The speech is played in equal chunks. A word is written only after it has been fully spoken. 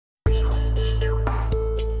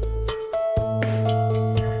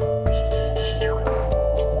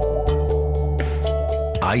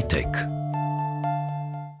high-tech.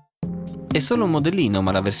 È solo un modellino,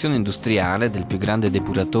 ma la versione industriale del più grande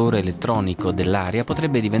depuratore elettronico dell'aria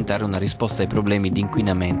potrebbe diventare una risposta ai problemi di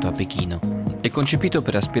inquinamento a Pechino. È concepito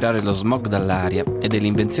per aspirare lo smog dall'aria ed è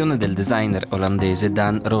l'invenzione del designer olandese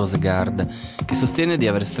Daan Roosegaarde, che sostiene di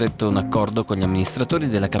aver stretto un accordo con gli amministratori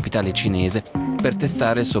della capitale cinese per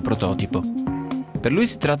testare il suo prototipo. Per lui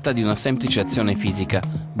si tratta di una semplice azione fisica.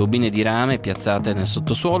 Bobine di rame piazzate nel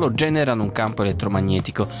sottosuolo generano un campo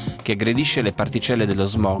elettromagnetico che aggredisce le particelle dello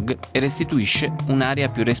smog e restituisce un'aria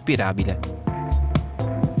più respirabile.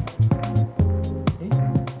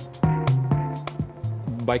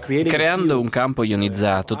 Creando un campo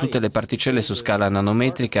ionizzato, tutte le particelle su scala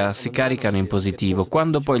nanometrica si caricano in positivo.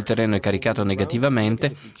 Quando poi il terreno è caricato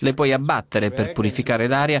negativamente, le puoi abbattere per purificare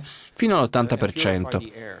l'aria fino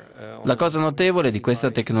all'80%. La cosa notevole di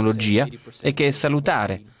questa tecnologia è che è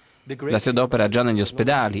salutare. La si adopera già negli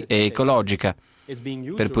ospedali, è ecologica.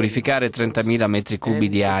 Per purificare 30.000 metri cubi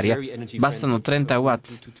di aria bastano 30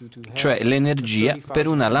 watts, cioè l'energia per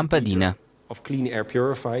una lampadina. Of clean air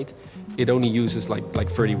purified, it only uses like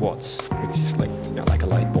 30 watts, which is like a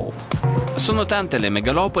light bulb. Sono tante le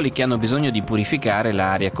megalopoli che hanno bisogno di purificare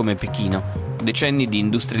l'aria, come Pechino. Decenni di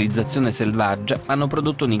industrializzazione selvaggia hanno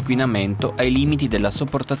prodotto un inquinamento ai limiti della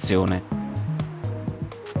sopportazione.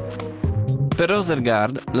 Per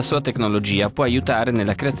Roosegaarde, la sua tecnologia può aiutare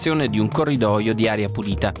nella creazione di un corridoio di aria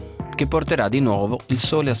pulita che porterà di nuovo il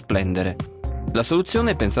sole a splendere. La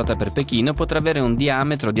soluzione pensata per Pechino potrà avere un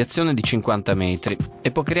diametro di azione di 50 metri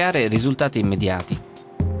e può creare risultati immediati.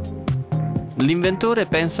 L'inventore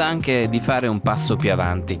pensa anche di fare un passo più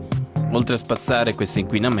avanti. Oltre a spazzare questo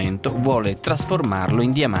inquinamento, vuole trasformarlo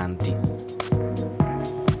in diamanti.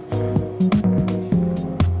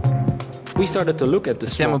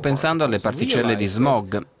 Stiamo pensando alle particelle di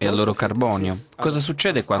smog e al loro carbonio. Cosa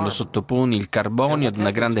succede quando sottoponi il carbonio ad una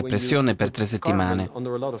grande pressione per 3 settimane?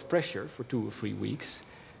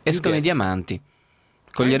 Escono i diamanti.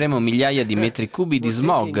 Coglieremo migliaia di metri cubi di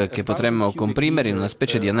smog che potremmo comprimere in una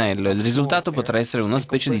specie di anello e il risultato potrà essere una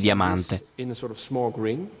specie di diamante.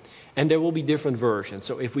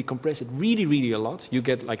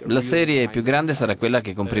 La serie più grande sarà quella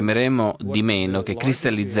che comprimeremo di meno, che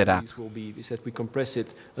cristallizzerà.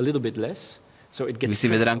 Vi si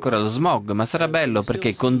vedrà ancora lo smog, ma sarà bello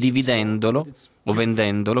perché condividendolo o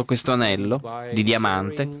vendendolo, questo anello di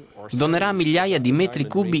diamante donerà migliaia di metri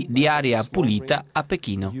cubi di aria pulita a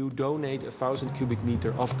Pechino.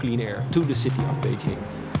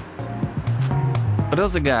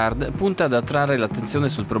 Roosegaarde punta ad attrarre l'attenzione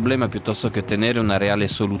sul problema piuttosto che ottenere una reale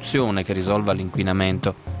soluzione che risolva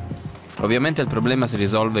l'inquinamento. Ovviamente il problema si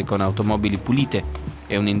risolve con automobili pulite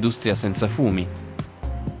e un'industria senza fumi.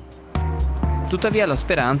 Tuttavia la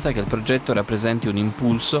speranza è che il progetto rappresenti un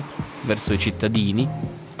impulso verso i cittadini,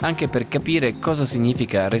 anche per capire cosa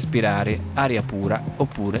significa respirare aria pura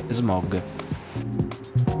oppure smog.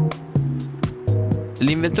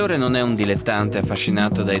 L'inventore non è un dilettante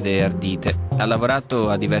affascinato da idee ardite. Ha lavorato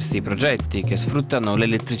a diversi progetti che sfruttano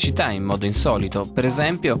l'elettricità in modo insolito, per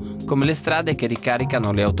esempio come le strade che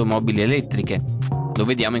ricaricano le automobili elettriche. Lo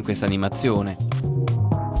vediamo in questa animazione.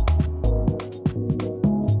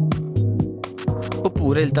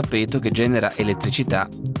 Oppure il tappeto che genera elettricità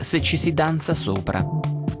se ci si danza sopra.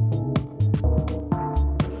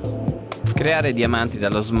 Creare diamanti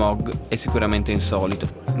dallo smog è sicuramente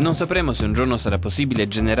insolito. Non sapremo se un giorno sarà possibile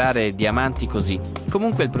generare diamanti così.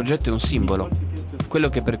 Comunque il progetto è un simbolo. Quello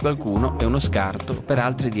che per qualcuno è uno scarto, per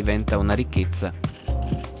altri diventa una ricchezza.